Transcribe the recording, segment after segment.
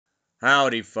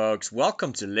Howdy folks,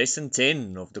 welcome to lesson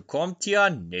 10 of the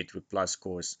CompTIA Network Plus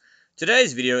course.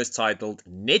 Today's video is titled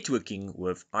Networking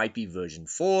with IP version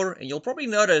 4, and you'll probably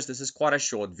notice this is quite a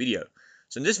short video.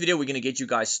 So in this video we're going to get you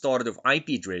guys started with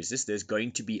IP addresses. There's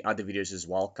going to be other videos as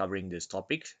well covering this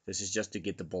topic. This is just to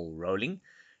get the ball rolling.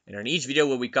 And in each video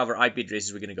where we cover IP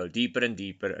addresses, we're going to go deeper and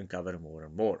deeper and cover more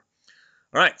and more.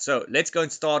 Alright, so let's go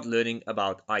and start learning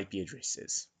about IP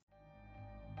addresses.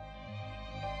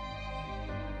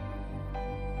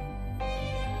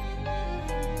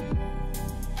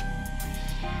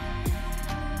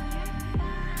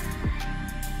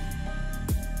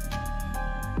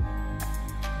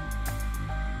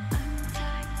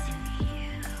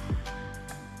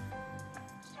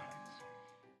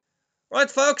 Right,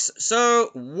 folks, so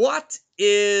what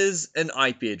is an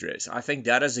IP address? I think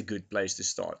that is a good place to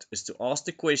start, is to ask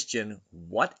the question,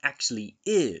 what actually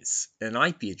is an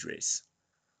IP address?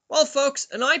 Well, folks,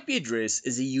 an IP address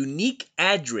is a unique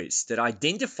address that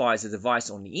identifies a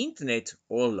device on the internet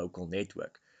or a local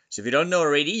network. So if you don't know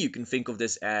already, you can think of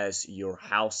this as your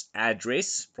house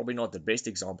address. Probably not the best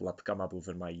example I've come up with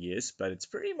in my years, but it's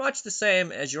pretty much the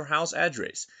same as your house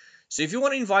address. So if you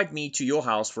want to invite me to your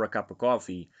house for a cup of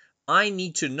coffee, I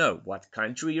need to know what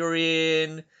country you're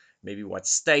in, maybe what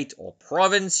state or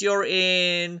province you're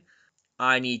in.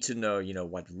 I need to know,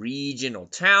 what region or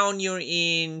town you're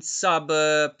in,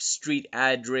 suburb, street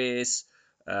address,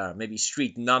 maybe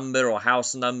street number or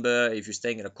house number. If you're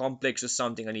staying in a complex or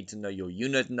something, I need to know your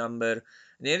unit number. At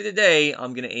the end of the day,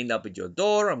 I'm going to end up at your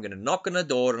door, I'm going to knock on the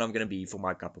door, and I'm going to be for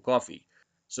my cup of coffee.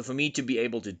 So for me to be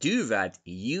able to do that,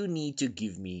 you need to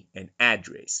give me an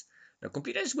address. Now,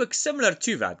 computers work similar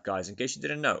to that, guys, in case you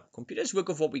didn't know. Computers work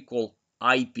with what we call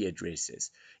IP addresses.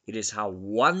 It is how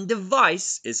one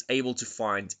device is able to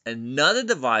find another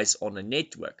device on a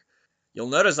network. You'll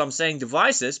notice I'm saying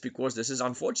devices because this is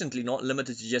unfortunately not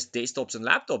limited to just desktops and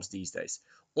laptops these days.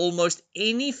 Almost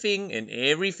anything and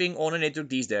everything on a network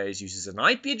these days uses an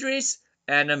IP address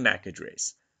and a MAC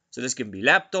address. So this can be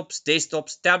laptops,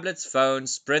 desktops, tablets,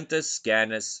 phones, printers,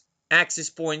 scanners, access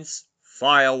points,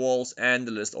 firewalls, and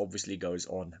the list obviously goes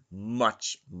on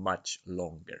much, much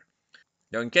longer.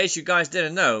 Now, in case you guys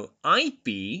didn't know,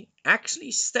 IP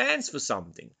actually stands for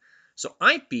something. So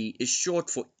IP is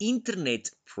short for Internet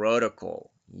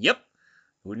Protocol. Yep,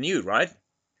 who knew, right?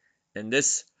 And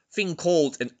this thing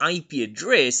called an IP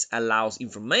address allows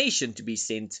information to be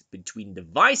sent between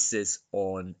devices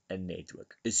on a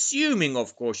network. Assuming,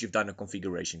 of course, you've done a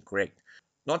configuration correct.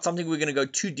 Not something we're going to go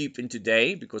too deep in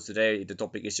today, because today the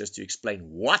topic is just to explain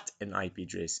what an IP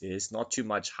address is, not too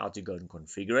much how to go and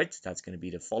configure it. That's going to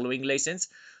be the following lessons.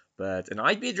 But an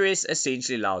IP address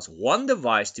essentially allows one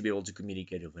device to be able to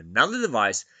communicate with another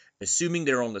device, assuming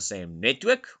they're on the same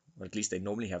network, or at least they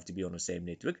normally have to be on the same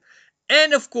network,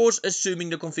 and of course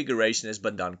assuming the configuration has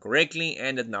been done correctly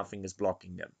and that nothing is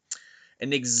blocking them.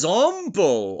 An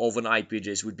example of an IP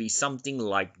address would be something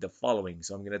like the following.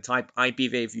 So I'm going to type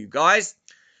IP there for you guys.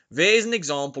 There's an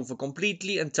example for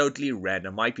completely and totally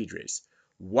random IP address.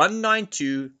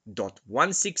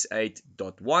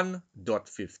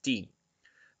 192.168.1.15.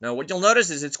 Now what you'll notice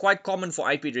is it's quite common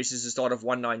for IP addresses to start off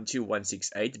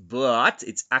 192.168, but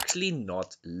it's actually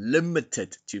not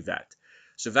limited to that.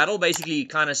 So that'll basically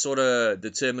kind of sort of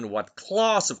determine what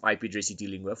class of IP address you're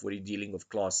dealing with. Whether you're dealing with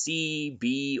class C,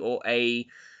 B, or A.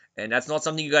 And that's not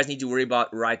something you guys need to worry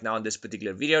about right now in this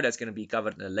particular video. That's going to be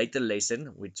covered in a later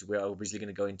lesson, which we're obviously going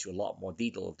to go into a lot more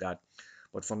detail of that.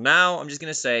 But for now, I'm just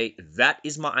going to say that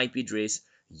is my IP address.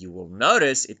 You will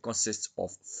notice it consists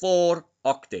of 4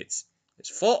 octets.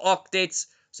 There's 4 octets.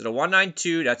 So the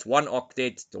 192, that's 1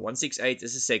 octet. The 168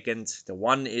 is the second. The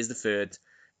 1 is the third.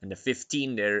 And the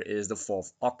 15 there is the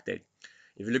 4th octet.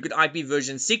 If you look at IP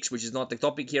version 6, which is not the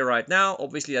topic here right now,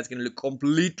 obviously that's going to look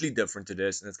completely different to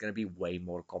this, and it's going to be way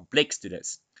more complex to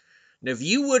this. Now, if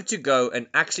you were to go and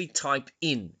actually type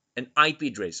in an IP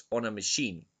address on a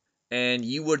machine, and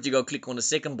you were to go click on the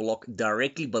second block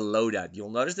directly below that,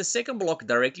 you'll notice the second block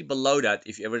directly below that,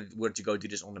 if you ever were to go do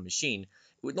this on a machine,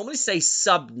 it would normally say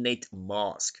subnet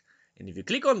mask. And if you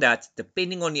click on that,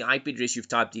 depending on the IP address you've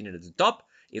typed in at the top,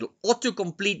 it'll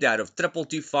auto-complete that of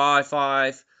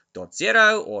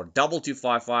 22255.0 or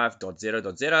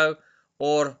 2255.0.0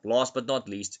 or last but not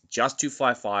least just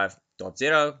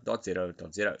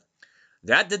 255.0.0.0.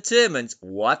 That determines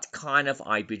what kind of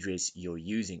IP address you're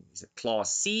using. Is it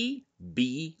class C,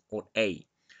 B, or A?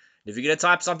 If you're going to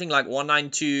type something like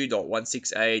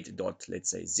 192.168. let's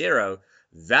say 0,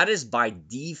 that is by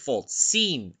default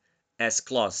seen as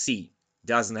class C.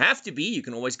 Doesn't have to be. You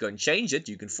can always go and change it.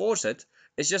 You can force it.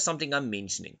 It's just something I'm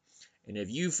mentioning. And if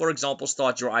you, for example,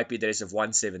 start your IP address of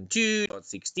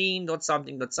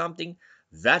 172.16.something.something,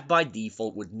 that by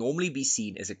default would normally be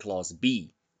seen as a class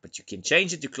B, but you can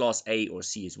change it to class A or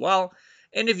C as well.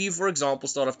 And if you, for example,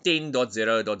 start off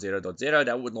 10.0.0.0,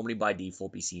 that would normally by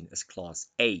default be seen as class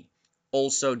A,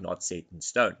 also not set in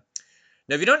stone.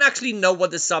 Now, if you don't actually know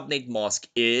what the subnet mask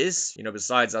is,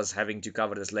 besides us having to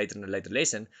cover this later in a later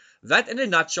lesson, that in a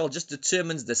nutshell just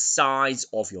determines the size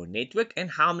of your network and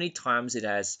how many times it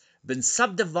has been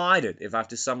subdivided, if I have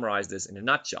to summarize this in a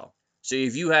nutshell. So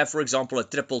if you have, for example, a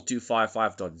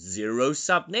 222.55.0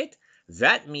 subnet,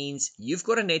 that means you've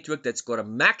got a network that's got a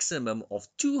maximum of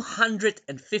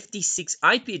 256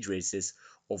 IP addresses,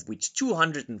 of which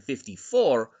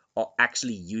 254 are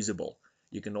actually usable.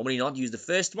 You can normally not use the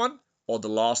first one or the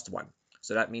last one.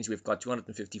 So that means we've got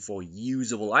 254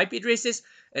 usable IP addresses,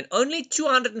 and only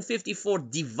 254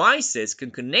 devices can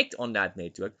connect on that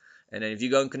network. And then if you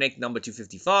go and connect number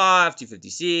 255,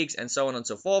 256, and so on and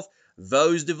so forth,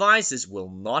 those devices will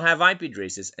not have IP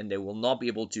addresses, and they will not be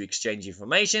able to exchange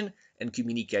information and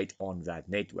communicate on that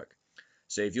network.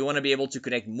 So if you want to be able to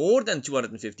connect more than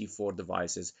 254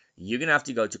 devices, you're going to have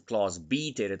to go to class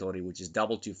B territory, which is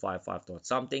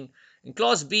 2255.something. And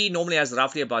class B normally has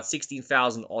roughly about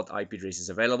 16,000 odd IP addresses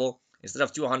available. Instead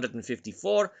of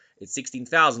 254, it's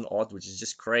 16,000 odd, which is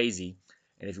just crazy.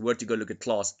 And if you were to go look at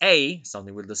class A,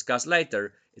 something we'll discuss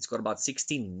later, it's got about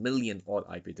 16 million odd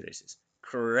IP addresses.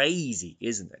 Crazy,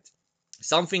 isn't it?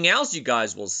 Something else you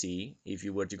guys will see if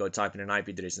you were to go type in an IP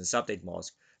address in subnet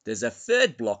mask, there's a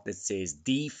third block that says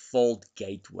default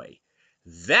gateway.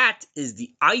 That is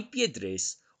the IP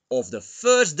address of the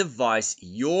first device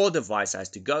your device has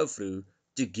to go through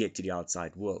to get to the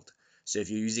outside world. So if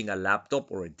you're using a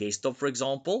laptop or a desktop, for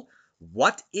example,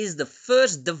 what is the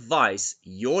first device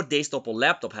your desktop or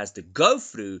laptop has to go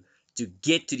through to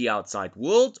get to the outside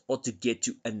world or to get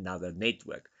to another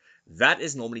network? That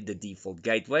is normally the default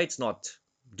gateway. It's not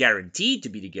guaranteed to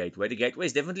be the gateway. The gateway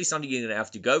is definitely something you're going to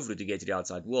have to go through to get to the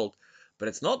outside world, but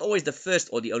it's not always the first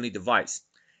or the only device.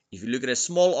 If you look at a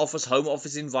small office, home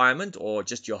office environment, or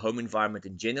just your home environment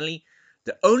in generally,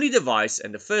 the only device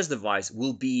and the first device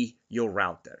will be your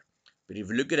router. But if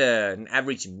you look at an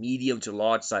average medium to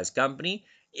large size company,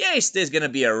 yes, there's going to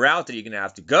be a router you're going to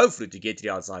have to go through to get to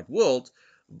the outside world,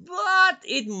 but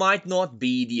it might not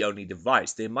be the only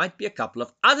device. There might be a couple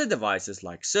of other devices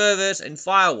like servers and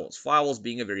firewalls, firewalls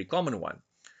being a very common one.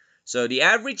 So the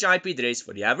average IP address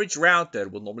for the average router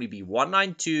will normally be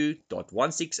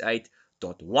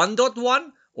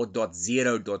 192.168.1.1 or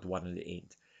 .0.1 at the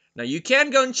end. Now you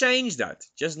can go and change that.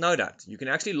 Just know that. You can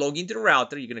actually log into the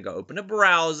router. You're going to go open a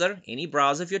browser, any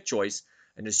browser of your choice,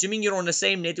 and assuming you're on the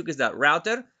same network as that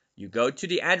router, you go to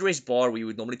the address bar where you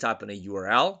would normally type in a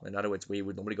URL. In other words, where you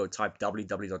would normally go type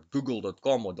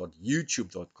www.google.com or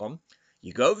 .youtube.com.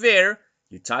 You go there,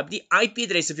 you type the IP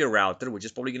address of your router, which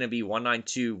is probably going to be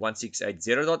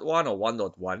 192.168.0.1 or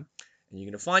 1.1. And you're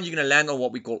going to find you're going to land on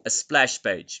what we call a splash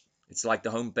page. It's like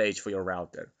the home page for your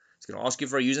router. It's going to ask you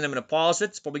for a username and a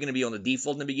password. It's probably going to be on the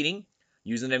default in the beginning.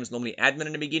 Username is normally admin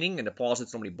in the beginning, and the password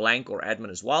is normally blank or admin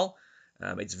as well.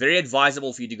 It's very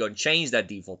advisable for you to go and change that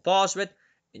default password.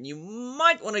 And you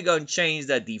might want to go and change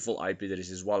that default IP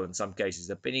address as well in some cases,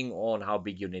 depending on how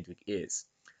big your network is.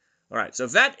 Alright, so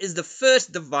that is the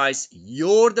first device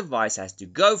your device has to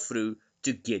go through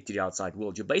to get to the outside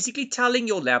world. You're basically telling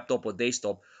your laptop or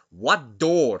desktop what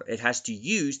door it has to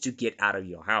use to get out of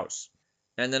your house.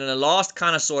 And then the last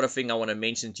kind of sort of thing I want to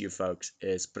mention to you folks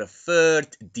is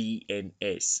preferred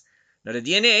DNS. Now the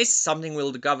DNS, something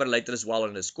we'll cover later as well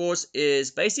in this course, is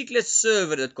basically a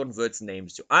server that converts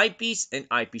names to IPs and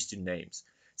IPs to names.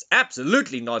 It's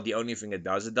absolutely not the only thing it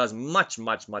does. It does much,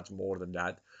 much, much more than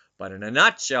that. But in a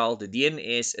nutshell, the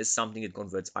DNS is something that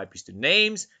converts IPs to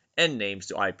names and names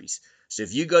to IPs. So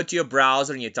if you go to your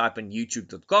browser and you type in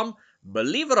youtube.com,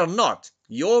 believe it or not,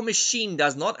 your machine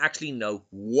does not actually know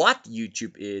what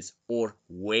YouTube is or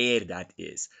where that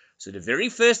is. So the very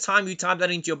first time you type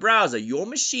that into your browser, your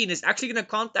machine is actually going to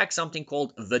contact something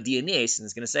called the DNS, and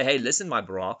it's going to say, hey, listen, my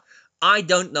bro, I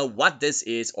don't know what this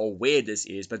is or where this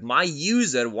is, but my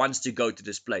user wants to go to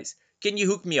this place. Can you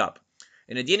hook me up?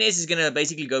 And the DNS is going to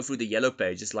basically go through the yellow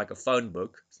page, just like a phone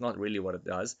book. It's not really what it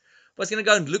does. But it's going to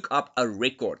go and look up a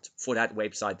record for that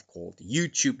website called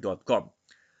youtube.com.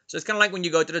 So it's kind of like when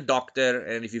you go to the doctor,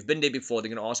 and if you've been there before,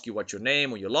 they're going to ask you what's your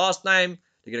name or your last name.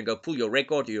 They're going to go pull your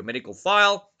record or your medical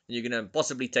file. You're going to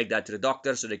possibly take that to the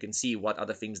doctor so they can see what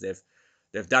other things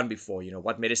they've done before. You know,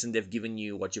 what medicine they've given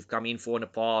you, what you've come in for in the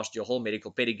past, your whole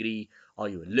medical pedigree. Are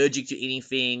you allergic to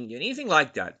anything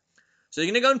like that? So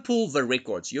you're going to go and pull the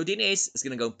records. Your DNS is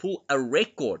going to go and pull a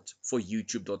record for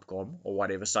youtube.com or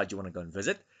whatever site you want to go and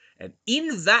visit. And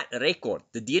in that record,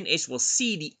 the DNS will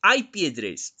see the IP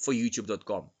address for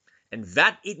youtube.com. And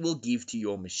that it will give to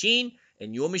your machine.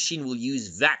 And your machine will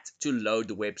use that to load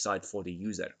the website for the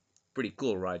user. Pretty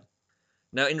cool, right?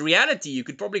 Now, in reality, you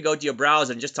could probably go to your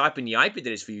browser and just type in the IP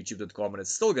address for youtube.com and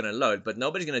it's still going to load, but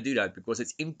nobody's going to do that because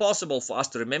it's impossible for us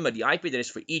to remember the IP address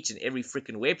for each and every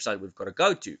freaking website we've got to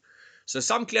go to. So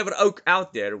some clever oak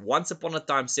out there once upon a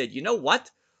time said, you know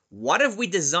what? What if we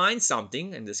design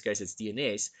something, in this case it's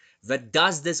DNS, that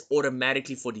does this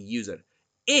automatically for the user?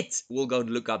 It will go and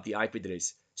look up the IP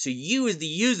address. So you as the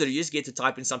user, you just get to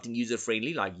type in something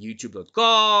user-friendly like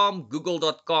youtube.com,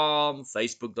 google.com,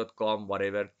 facebook.com,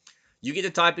 whatever. You get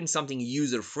to type in something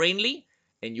user-friendly,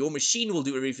 and your machine will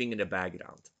do everything in the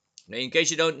background. Now, in case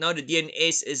you don't know, the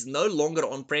DNS is no longer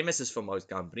on premises for most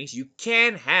companies. You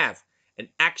can have an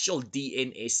actual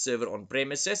DNS server on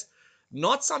premises.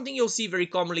 Not something you'll see very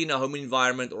commonly in a home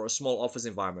environment or a small office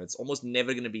environment. It's almost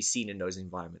never going to be seen in those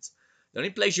environments. The only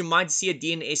place you might see a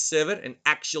DNS server, an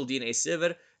actual DNS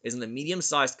server, is in a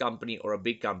medium-sized company or a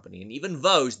big company. And even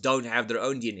those don't have their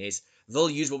own DNS. They'll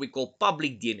use what we call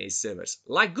public DNS servers,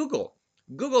 like Google.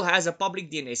 Google has a public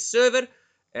DNS server,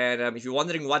 and if you're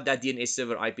wondering what that DNS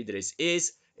server IP address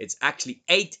is, it's actually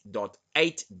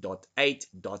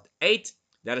 8.8.8.8.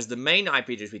 That is the main IP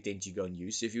address we tend to go and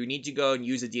use. So if you need to go and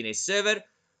use a DNS server,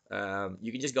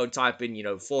 you can just go and type in,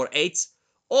 4 8s,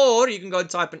 or you can go and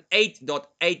type in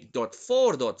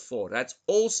 8.8.4.4. That's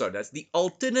the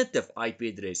alternative IP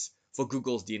address for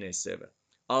Google's DNS server.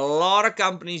 A lot of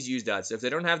companies use that. So if they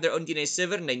don't have their own DNS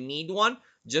server and they need one,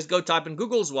 just go type in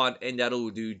Google's one and that'll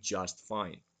do just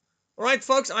fine. Alright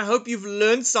folks, I hope you've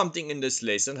learned something in this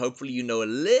lesson. Hopefully you know a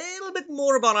little bit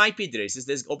more about IP addresses.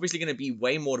 There's obviously going to be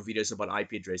way more videos about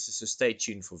IP addresses, so stay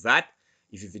tuned for that.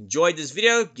 If you've enjoyed this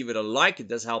video, give it a like. It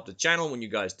does help the channel when you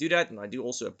guys do that, and I do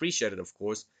also appreciate it, of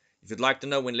course. If you'd like to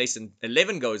know when lesson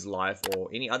 11 goes live, or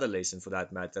any other lesson for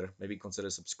that matter, maybe consider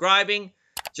subscribing.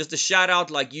 Just a shout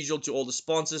out like usual to all the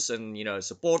sponsors and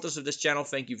supporters of this channel.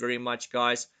 Thank you very much,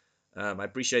 guys. I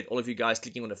appreciate all of you guys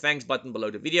clicking on the thanks button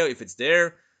below the video if it's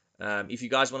there. If you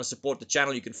guys want to support the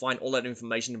channel, you can find all that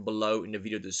information below in the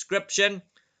video description.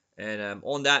 And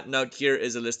on that note, here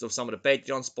is a list of some of the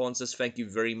Patreon sponsors. Thank you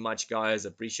very much, guys.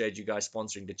 Appreciate you guys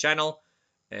sponsoring the channel.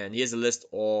 And here's a list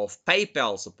of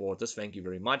PayPal supporters. Thank you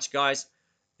very much, guys.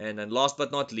 And then last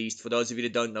but not least, for those of you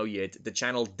that don't know yet, the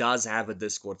channel does have a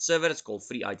Discord server. It's called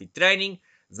Free IT Training.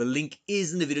 The link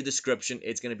is in the video description.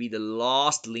 It's going to be the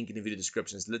last link in the video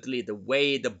description. It's literally at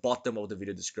the bottom of the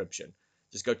video description.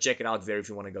 Just go check it out there if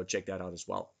you want to go check that out as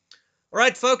well.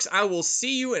 Alright folks, I will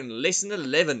see you in lesson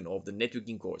 11 of the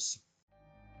networking course.